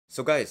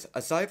So guys,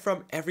 aside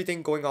from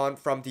everything going on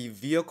from the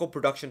vehicle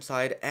production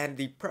side and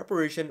the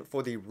preparation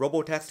for the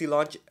robotaxi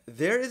launch,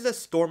 there is a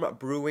storm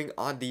brewing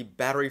on the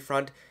battery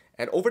front,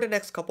 and over the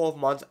next couple of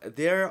months,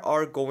 there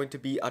are going to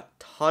be a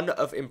ton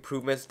of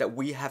improvements that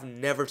we have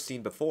never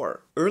seen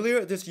before.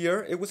 Earlier this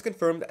year, it was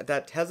confirmed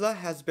that Tesla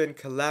has been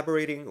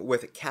collaborating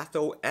with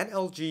CATL and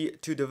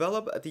LG to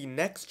develop the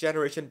next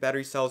generation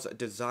battery cells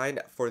designed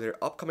for their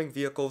upcoming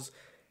vehicles.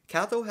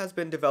 CATL has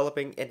been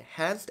developing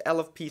enhanced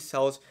LFP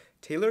cells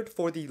tailored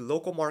for the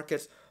local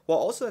markets while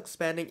also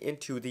expanding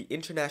into the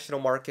international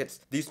markets.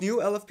 These new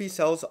LFP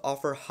cells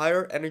offer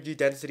higher energy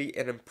density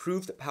and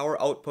improved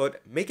power output,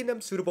 making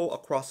them suitable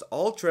across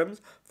all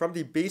trims from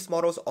the base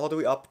models all the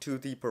way up to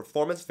the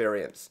performance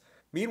variants.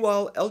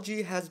 Meanwhile,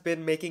 LG has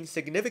been making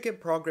significant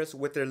progress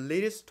with their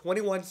latest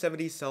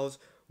 2170 cells,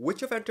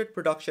 which have entered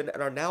production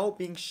and are now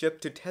being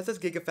shipped to Tesla's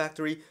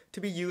Gigafactory to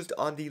be used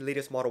on the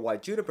latest Model Y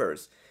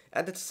Junipers.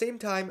 At the same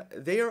time,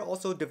 they are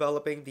also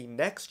developing the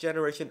next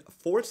generation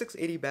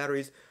 4680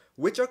 batteries,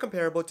 which are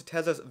comparable to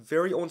Tesla's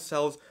very own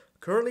cells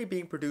currently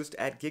being produced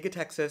at Giga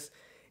Texas.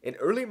 In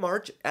early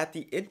March, at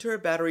the Inter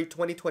Battery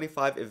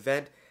 2025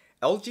 event,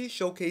 LG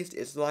showcased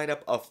its lineup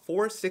of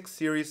 46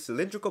 series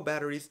cylindrical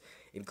batteries,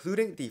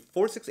 including the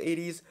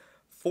 4680s,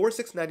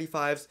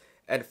 4695s,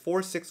 and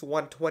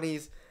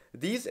 46120s.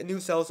 These new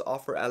cells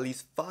offer at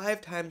least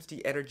 5 times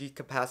the energy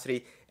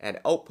capacity and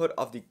output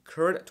of the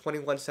current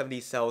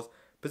 2170 cells,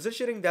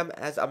 positioning them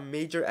as a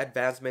major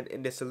advancement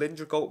in the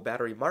cylindrical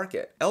battery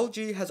market.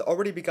 LG has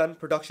already begun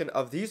production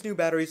of these new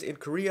batteries in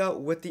Korea,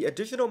 with the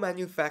additional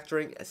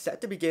manufacturing set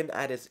to begin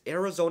at its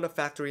Arizona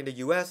factory in the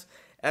US,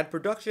 and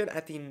production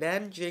at the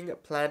Nanjing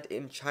plant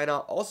in China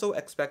also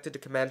expected to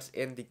commence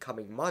in the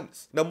coming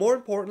months. Now, more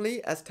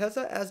importantly, as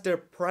Tesla as their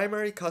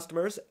primary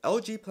customers,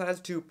 LG plans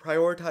to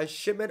prioritize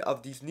shipment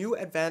of these new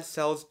advanced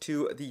cells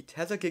to the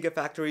Tesla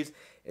Gigafactories,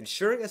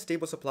 ensuring a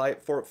stable supply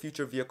for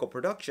future vehicle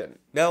production.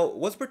 Now,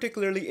 what's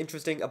particularly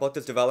interesting about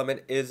this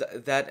development is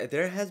that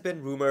there has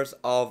been rumors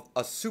of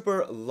a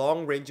super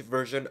long-range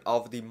version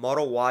of the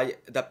Model Y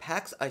that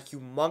packs a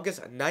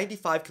humongous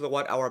 95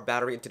 kilowatt hour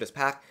battery into this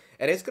pack,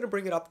 and it's going to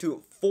bring it up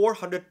to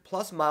 400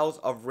 plus miles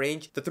of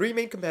range. The three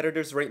main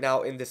competitors right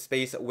now in this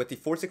space with the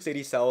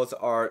 4680 cells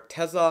are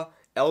Tesla,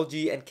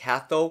 LG, and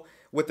CATL,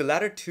 with the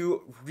latter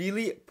two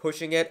really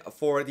pushing it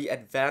for the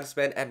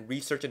advancement and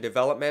research and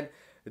development.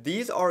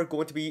 These are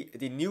going to be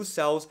the new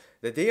cells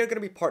that they are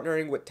going to be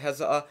partnering with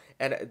Tesla,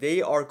 and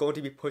they are going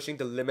to be pushing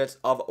the limits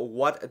of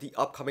what the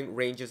upcoming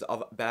ranges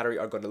of battery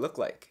are going to look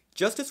like.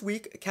 Just this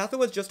week,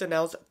 CATL has just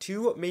announced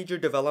two major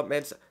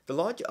developments: the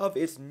launch of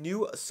its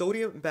new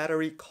sodium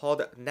battery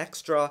called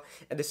Nextra,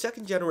 and the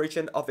second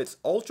generation of its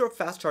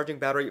ultra-fast charging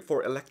battery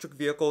for electric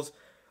vehicles.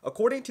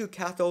 According to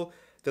CATL,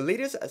 the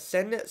latest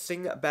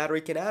Sensing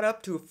battery can add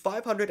up to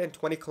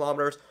 520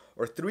 kilometers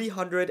or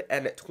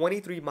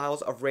 323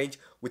 miles of range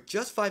with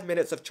just 5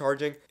 minutes of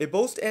charging. It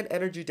boasts an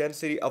energy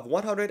density of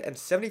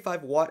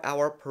 175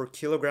 watt-hour per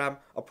kilogram,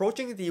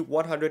 approaching the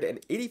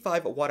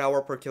 185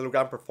 watt-hour per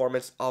kilogram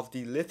performance of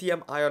the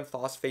lithium iron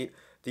phosphate,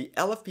 the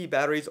LFP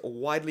batteries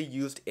widely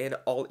used in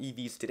all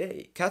EVs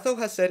today. CATL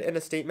has said in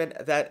a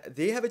statement that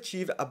they have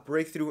achieved a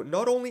breakthrough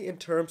not only in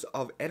terms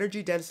of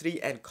energy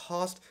density and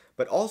cost,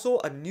 but also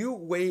a new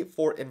way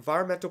for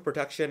environmental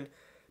protection.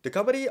 The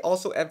company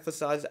also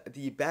emphasized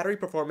the battery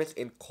performance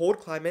in cold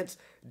climates,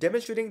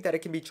 demonstrating that it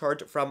can be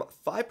charged from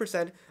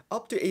 5%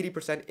 up to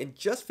 80% in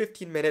just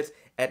 15 minutes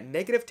at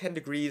 -10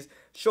 degrees,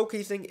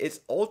 showcasing its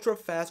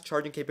ultra-fast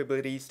charging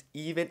capabilities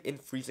even in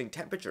freezing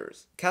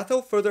temperatures.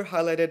 CATL further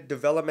highlighted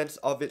developments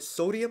of its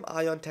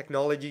sodium-ion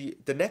technology.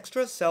 The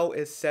Nextra cell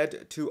is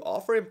said to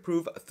offer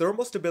improved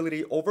thermal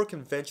stability over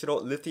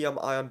conventional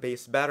lithium-ion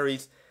based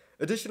batteries.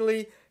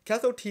 Additionally,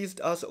 CATL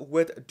teased us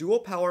with dual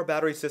power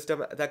battery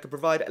system that could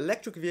provide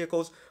electric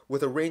vehicles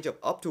with a range of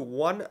up to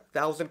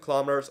 1,000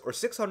 kilometers or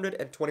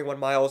 621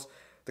 miles.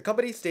 The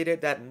company stated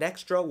that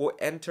Nextra will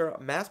enter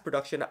mass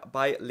production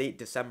by late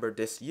December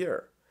this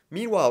year.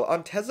 Meanwhile,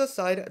 on Tesla's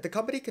side, the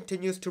company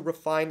continues to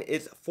refine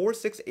its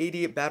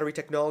 4680 battery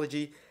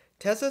technology.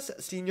 Tesla's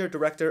senior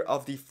director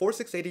of the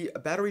 4680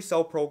 battery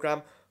cell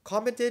program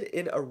commented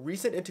in a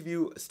recent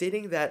interview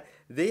stating that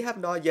they have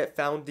not yet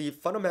found the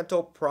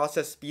fundamental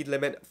process speed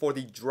limit for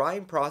the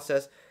drying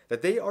process,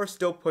 that they are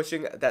still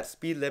pushing that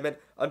speed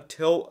limit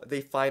until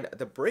they find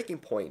the breaking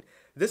point.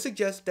 This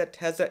suggests that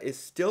Tesla is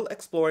still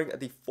exploring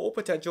the full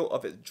potential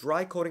of its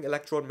dry coating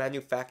electrode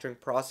manufacturing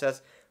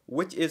process,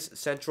 which is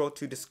central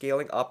to the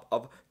scaling up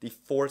of the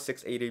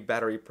 4680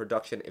 battery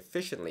production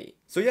efficiently.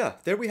 So yeah,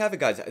 there we have it,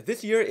 guys.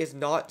 This year is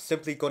not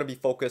simply going to be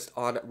focused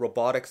on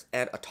robotics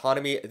and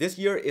autonomy. This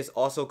year is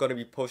also going to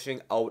be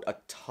pushing out a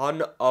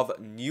ton of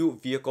new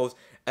vehicles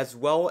as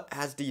well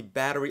as the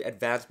battery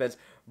advancements,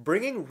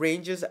 bringing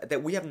ranges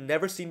that we have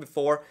never seen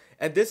before,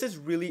 and this is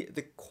really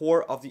the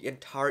core of the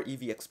entire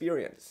EV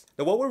experience.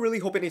 Now, what we're really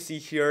hoping to see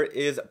here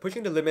is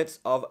pushing the limits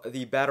of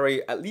the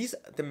battery at least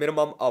the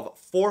minimum of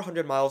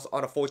 400 miles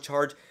on a full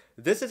charge.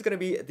 This is going to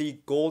be the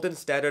golden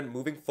standard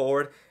moving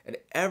forward, and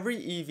every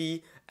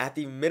EV at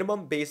the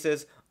minimum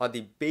basis on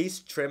the base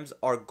trims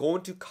are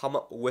going to come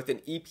with an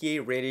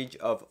EPA range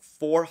of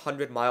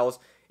 400 miles.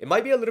 It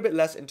might be a little bit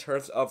less in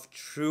terms of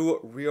true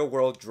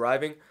real-world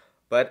driving,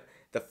 but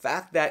the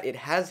fact that it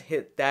has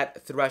hit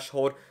that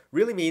threshold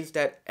really means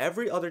that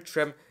every other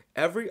trim,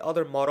 every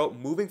other model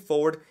moving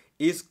forward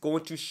is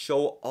going to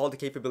show all the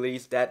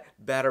capabilities that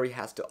battery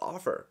has to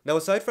offer. Now,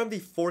 aside from the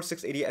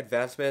 4680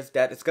 advancements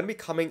that it's going to be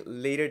coming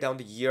later down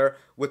the year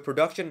with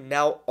production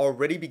now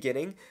already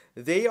beginning,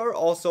 they are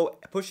also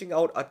pushing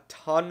out a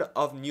ton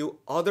of new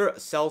other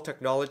cell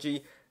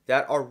technology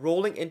that are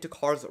rolling into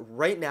cars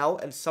right now,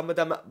 and some of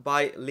them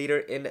by later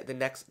in the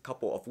next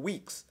couple of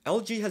weeks.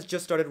 LG has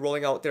just started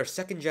rolling out their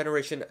second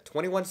generation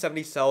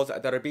 2170 cells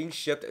that are being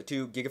shipped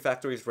to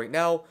gigafactories right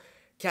now.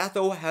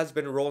 CATL has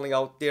been rolling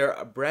out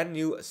their brand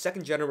new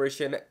second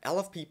generation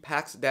LFP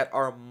packs that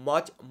are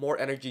much more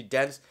energy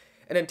dense,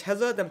 and then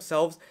Tesla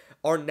themselves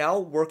are now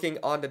working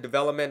on the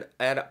development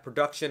and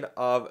production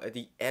of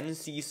the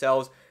NC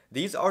cells.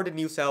 These are the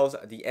new cells,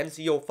 the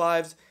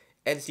NC05s,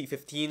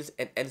 NC15s,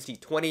 and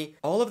NC20.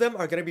 All of them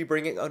are going to be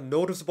bringing a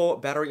noticeable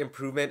battery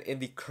improvement in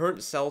the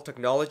current cell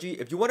technology.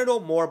 If you want to know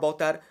more about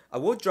that, I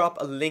will drop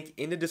a link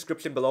in the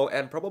description below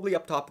and probably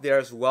up top there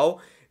as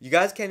well. You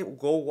guys can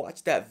go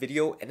watch that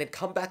video and then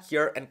come back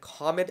here and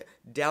comment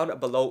down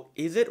below.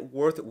 Is it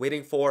worth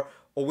waiting for?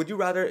 Or would you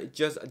rather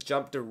just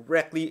jump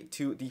directly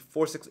to the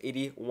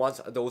 4680 once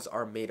those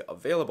are made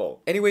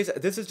available? Anyways,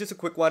 this is just a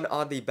quick one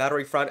on the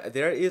battery front.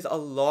 There is a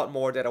lot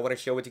more that I want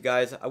to share with you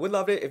guys. I would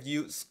love it if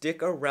you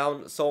stick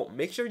around, so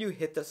make sure you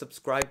hit the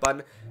subscribe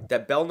button,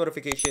 that bell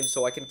notification,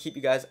 so I can keep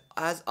you guys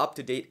as up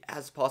to date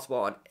as possible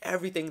on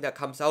everything that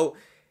comes out.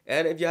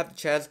 And if you have the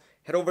chance,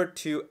 head over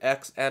to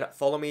X and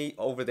follow me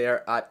over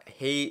there at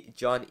Hey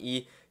John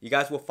E. You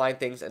guys will find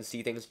things and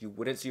see things you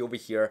wouldn't see over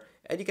here,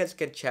 and you guys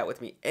can chat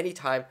with me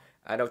anytime,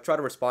 and I'll try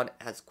to respond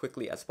as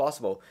quickly as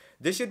possible.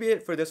 This should be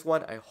it for this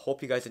one. I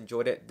hope you guys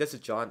enjoyed it. This is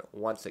John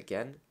once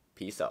again.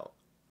 Peace out.